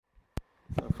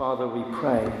Father, we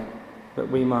pray that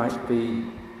we might be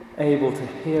able to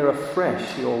hear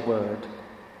afresh your word,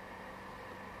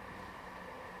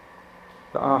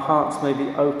 that our hearts may be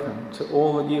open to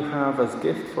all that you have as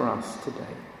gift for us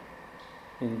today.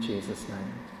 In Jesus'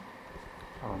 name,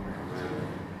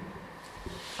 amen.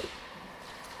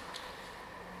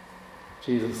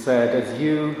 Jesus said, as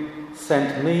you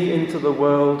sent me into the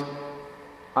world,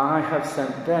 I have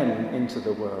sent them into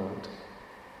the world.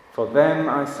 For them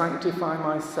I sanctify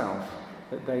myself,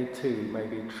 that they too may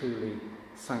be truly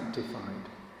sanctified.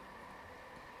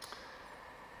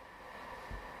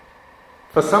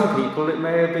 For some people it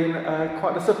may have been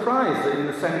quite a surprise that in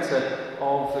the centre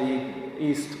of the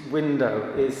east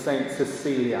window is St.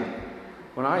 Cecilia.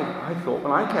 I thought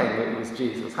when I came it was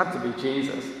Jesus, had to be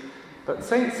Jesus. But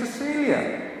St.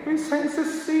 Cecilia, who's St.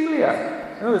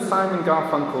 Cecilia? I know the Simon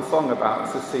Garfunkel song about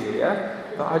Cecilia,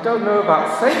 but I don't know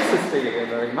about St. Cecilia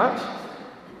very much.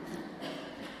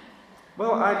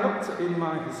 Well, I looked in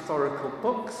my historical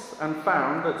books and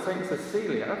found that St.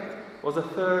 Cecilia was a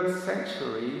 3rd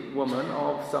century woman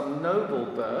of some noble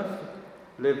birth,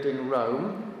 lived in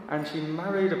Rome, and she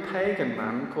married a pagan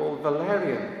man called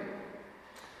Valerian.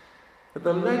 But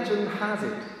the legend has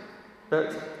it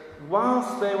that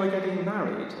whilst they were getting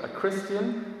married, a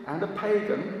Christian and a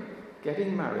pagan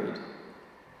getting married,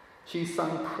 she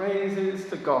sung praises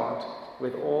to God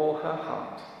with all her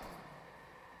heart.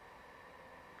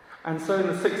 And so in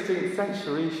the 16th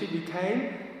century she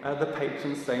became the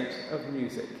patron saint of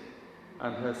music.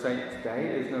 And her saint's day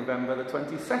is November the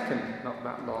 22nd, not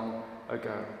that long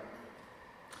ago.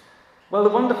 Well, the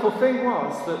wonderful thing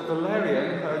was that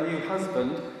Valerian, her new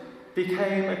husband,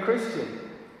 became a Christian.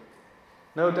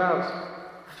 No doubt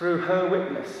through her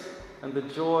witness and the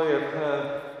joy of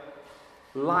her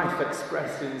life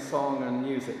expressed in song and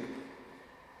music.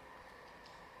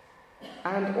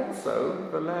 And also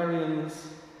Valerian's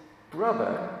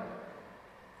brother,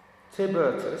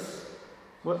 Tiburtus,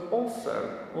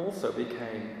 also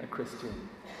became a Christian.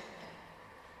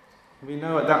 We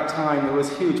know at that time there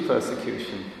was huge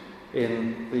persecution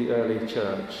in the early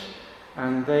church,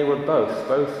 and they were both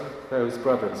those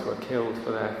brothers were killed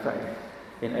for their faith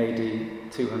in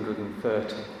AD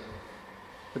 230.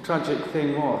 The tragic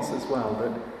thing was as well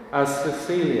that as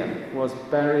Cecilia was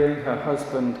burying her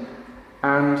husband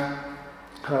and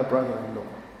her brother-in-law,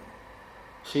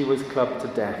 she was clubbed to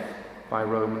death by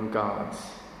Roman guards.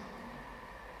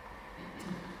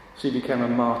 She became a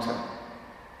martyr,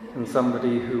 and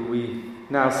somebody who we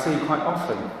now see quite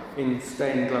often in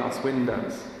stained glass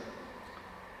windows,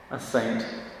 a saint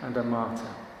and a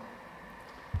martyr.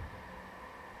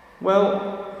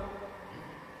 Well,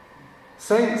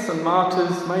 saints and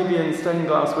martyrs may be in stained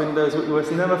glass windows, but we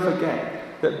must never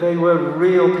forget that they were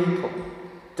real people,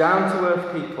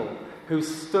 down-to-earth people, who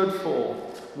stood for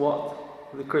what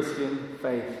the Christian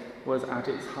faith was at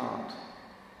its heart.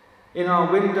 In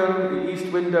our window, the east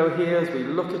window here, as we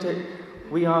look at it,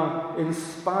 we are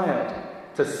inspired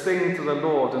to sing to the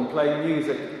Lord and play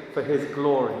music for his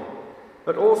glory,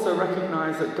 but also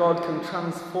recognise that God can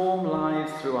transform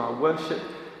lives through our worship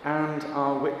and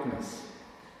our witness.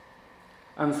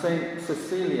 And St.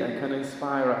 Cecilia can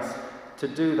inspire us to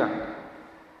do that.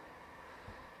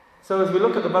 So as we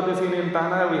look at the Badrusinian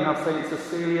banner, we have St.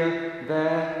 Cecilia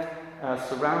there,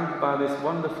 surrounded by this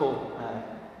wonderful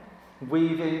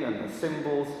weaving and the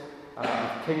symbols of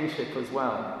kingship as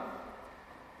well.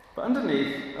 But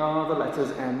underneath are the letters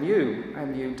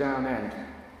MU down end.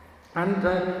 And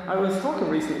I was talking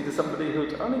recently to somebody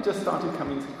who'd only just started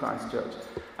coming to Christ Church,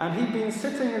 and he'd been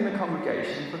sitting in the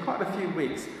congregation for quite a few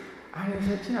weeks, and he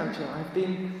said, Joe, I've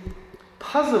been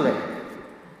puzzling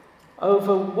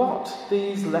over what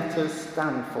these letters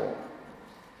stand for.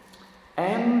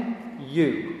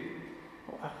 MU.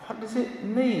 What does it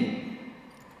mean?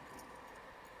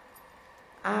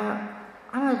 And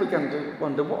I began to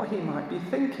wonder what he might be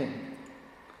thinking.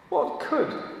 What could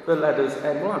the letters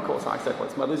M? Well, of course, I said, well,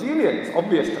 it's Mothers Union. It's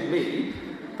obvious to me.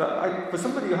 But for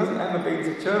somebody who hasn't ever been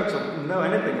to church or know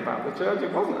anything about the church,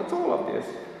 it wasn't at all obvious.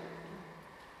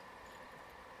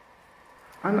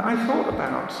 And I thought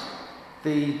about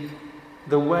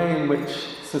the way in which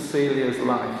Cecilia's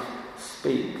life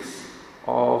speaks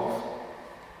of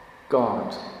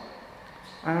God.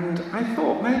 And I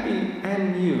thought maybe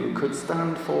MU could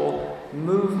stand for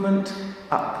movement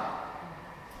up.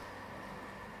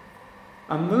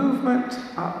 A movement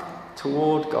up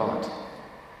toward God.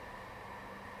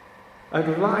 A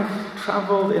life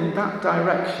travelled in that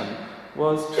direction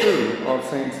was true of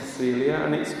St. Cecilia,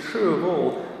 and it's true of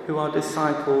all who are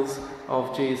disciples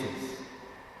of Jesus.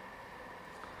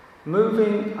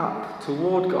 Moving up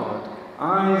toward God,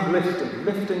 eyes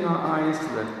lifting our eyes to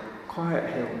the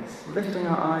quiet hills, lifting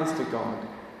our eyes to God.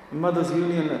 Mother's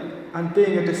Union and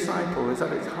being a disciple is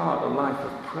at its heart a life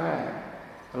of prayer,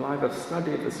 a life of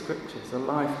study of the Scriptures, a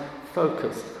life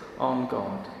focused on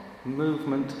God.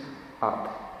 Movement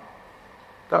up.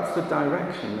 That's the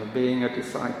direction of being a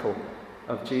disciple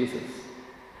of Jesus.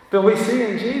 But we see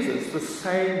in Jesus the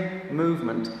same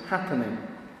movement happening.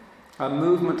 A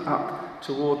movement up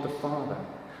toward the Father.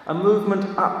 A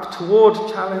movement up toward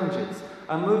challenges.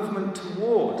 A movement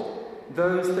toward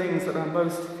those things that are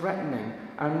most threatening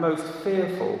and most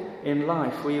fearful in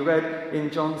life. We read in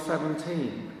John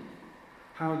 17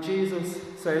 how Jesus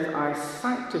says, I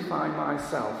sanctify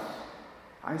myself.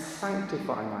 I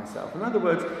sanctify myself. In other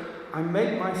words, I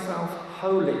make myself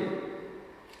holy.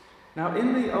 Now,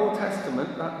 in the Old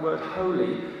Testament, that word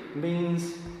holy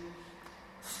means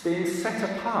being set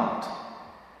apart,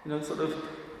 sort of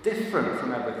different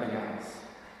from everything else.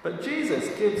 But Jesus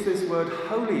gives this word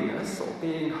holiness, or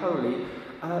being holy,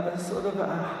 a sort of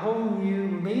a whole new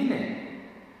meaning.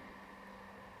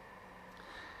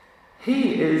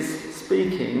 He is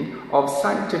speaking of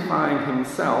sanctifying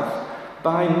himself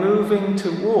by moving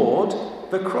toward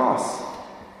the cross.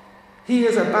 He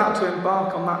is about to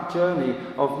embark on that journey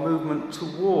of movement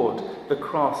toward the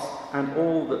cross and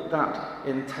all that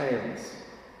entails.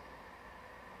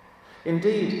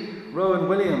 Indeed, Rowan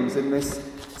Williams, in this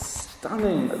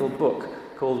stunning little book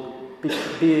called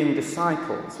Being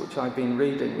Disciples, which I've been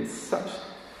reading with such...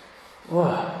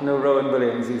 Rowan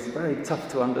Williams, he's very tough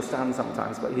to understand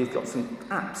sometimes, but he's got some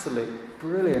absolute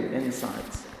brilliant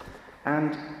insights.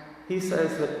 And he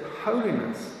says that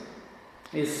holiness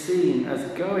is seen as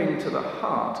going to the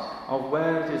heart of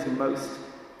where it is most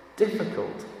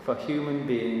difficult for human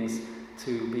beings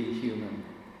to be human.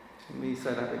 Let me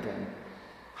say that again.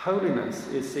 Holiness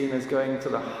is seen as going to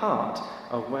the heart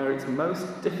of where it's most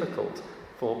difficult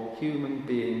for human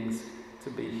beings to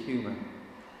be human.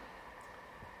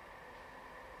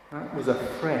 That was a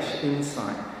fresh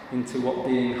insight into what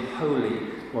being holy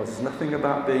was. It's nothing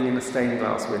about being in a stained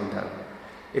glass window.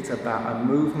 It's about a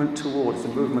movement toward, it's a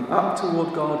movement up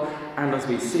toward God, and as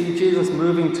we see Jesus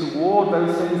moving toward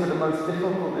those things that are most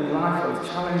difficult in life, most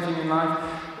challenging in life,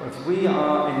 as we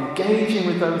are engaging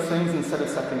with those things instead of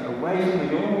stepping away from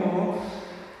the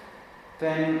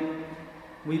then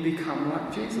we become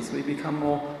like Jesus, we become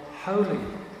more holy.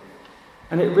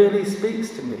 And it really speaks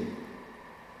to me.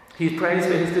 He prays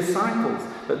for his disciples,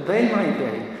 that they may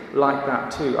be like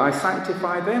that too. I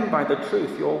sanctify them by the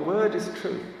truth. Your word is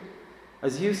truth.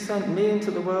 As you sent me into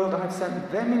the world, I've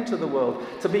sent them into the world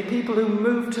to be people who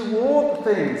move toward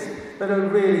the things that are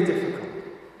really difficult.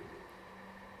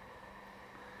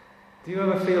 Do you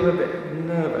ever feel a bit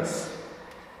nervous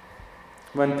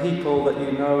when people that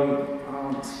you know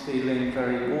aren't feeling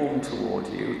very warm toward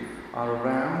you are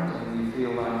around and you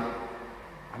feel like,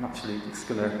 I'm actually just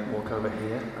going to walk over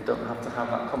here. I don't have to have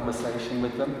that conversation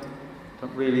with them. I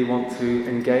don't really want to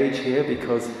engage here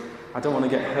because I don't want to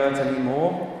get hurt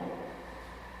anymore.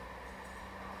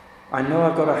 I know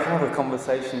I've got to have a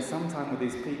conversation sometime with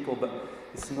these people, but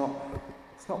it's not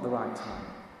the right time.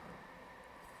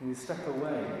 And you step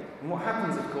away. And what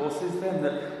happens, of course, is then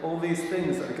that all these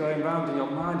things that are going around in your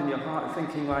mind and your heart are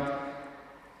thinking like,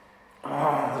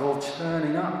 they're all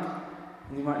churning up.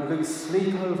 And you might lose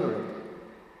sleep over it.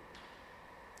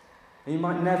 And you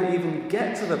might never even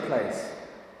get to the place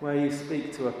where you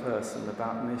speak to a person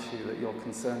about an issue that you're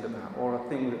concerned about, or a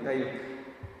thing that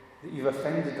you've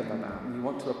offended them about and you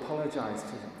want to apologize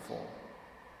to them for.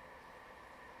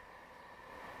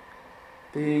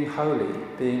 Being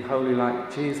holy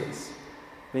like Jesus,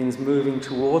 means moving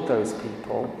toward those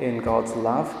people in God's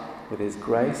love, with his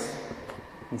grace,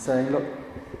 and saying, look,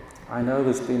 I know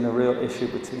there's been a real issue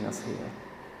between us here.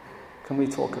 Can we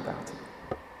talk about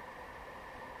it?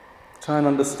 Try and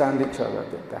understand each other a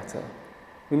bit better.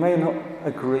 We may not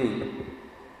agree,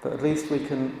 but at least we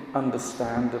can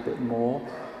understand a bit more.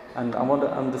 And I want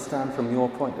to understand from your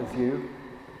point of view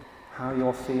how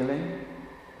you're feeling.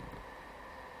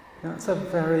 That's a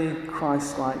very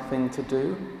Christ-like thing to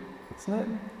do, isn't it?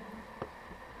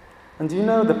 And do you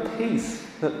know the peace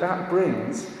that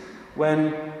brings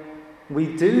when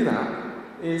we do that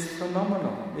is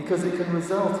phenomenal, because it can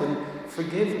result in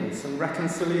forgiveness and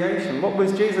reconciliation. What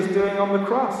was Jesus doing on the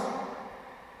cross?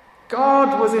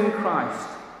 God was in Christ,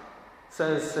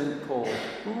 says St. Paul,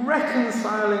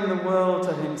 reconciling the world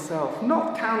to himself,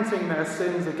 not counting their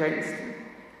sins against him,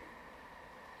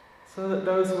 so that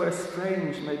those who are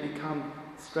estranged may become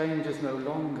strangers no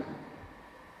longer.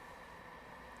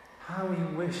 How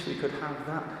we wish we could have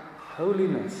that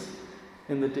holiness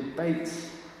in the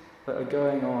debates that are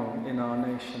going on in our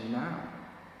nation now.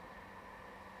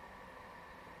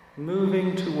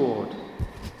 moving toward,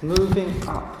 moving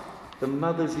up. The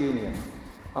Mothers' Union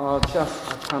are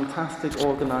just a fantastic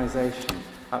organisation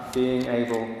at being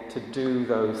able to do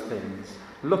those things.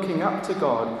 Looking up to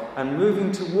God and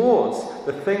moving towards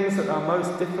the things that are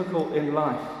most difficult in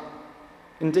life.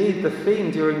 Indeed, the theme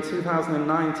during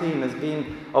 2019 has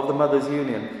been of the Mothers'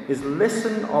 Union is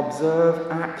listen,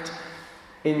 observe, act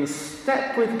in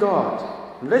step with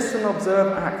God. Listen,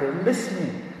 observe, act. They're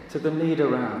listening to the need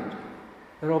around.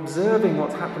 They're observing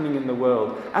what's happening in the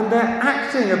world and they're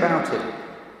acting about it.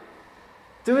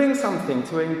 Doing something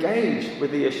to engage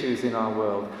with the issues in our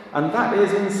world. And that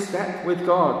is in step with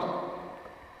God.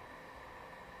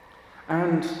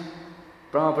 And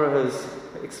Barbara has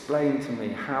explained to me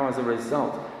how, as a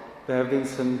result, there have been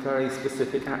some very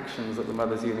specific actions that the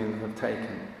Mothers' Union have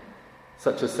taken,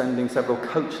 such as sending several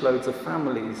coachloads of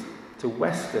families to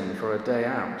Weston for a day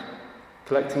out,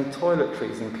 collecting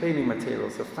toiletries and cleaning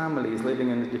materials for families living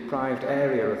in the deprived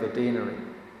area of the deanery,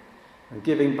 and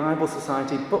giving Bible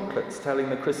Society booklets telling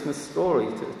the Christmas story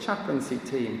to the chaplaincy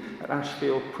team at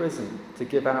Ashfield Prison to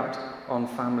give out on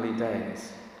family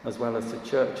days, as well as to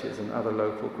churches and other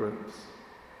local groups.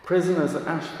 Prisoners at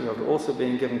Ashfield are also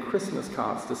being given Christmas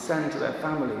cards to send to their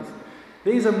families.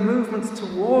 These are movements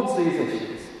towards these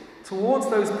issues, towards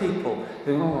those people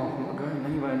who, I'm not going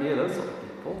anywhere near those sort of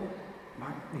people,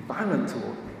 might be violent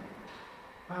toward me.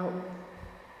 Well,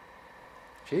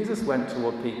 Jesus went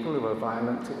toward people who were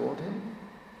violent toward him.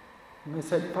 And they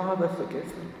said, Father, forgive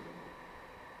them.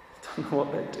 They don't know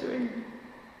what they're doing.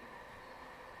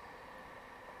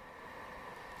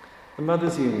 The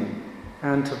Mothers' Union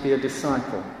and to be a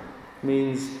disciple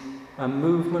means a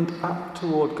movement up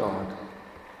toward God,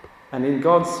 and in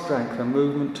God's strength a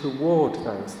movement toward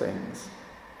those things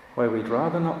where we'd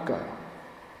rather not go,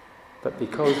 but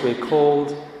because we're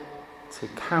called to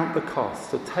count the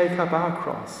cost, to take up our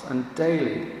cross and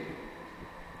daily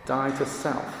die to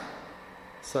self,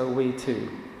 so we too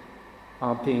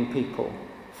are being people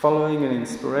following an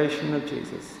inspiration of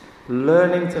Jesus,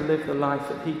 learning to live the life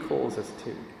that he calls us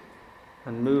to,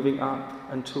 and moving up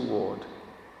and toward,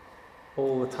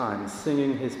 all the time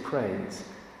singing his praise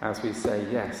as we say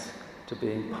yes to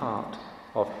being part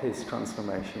of his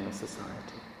transformation of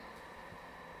society.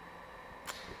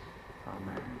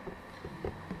 Amen.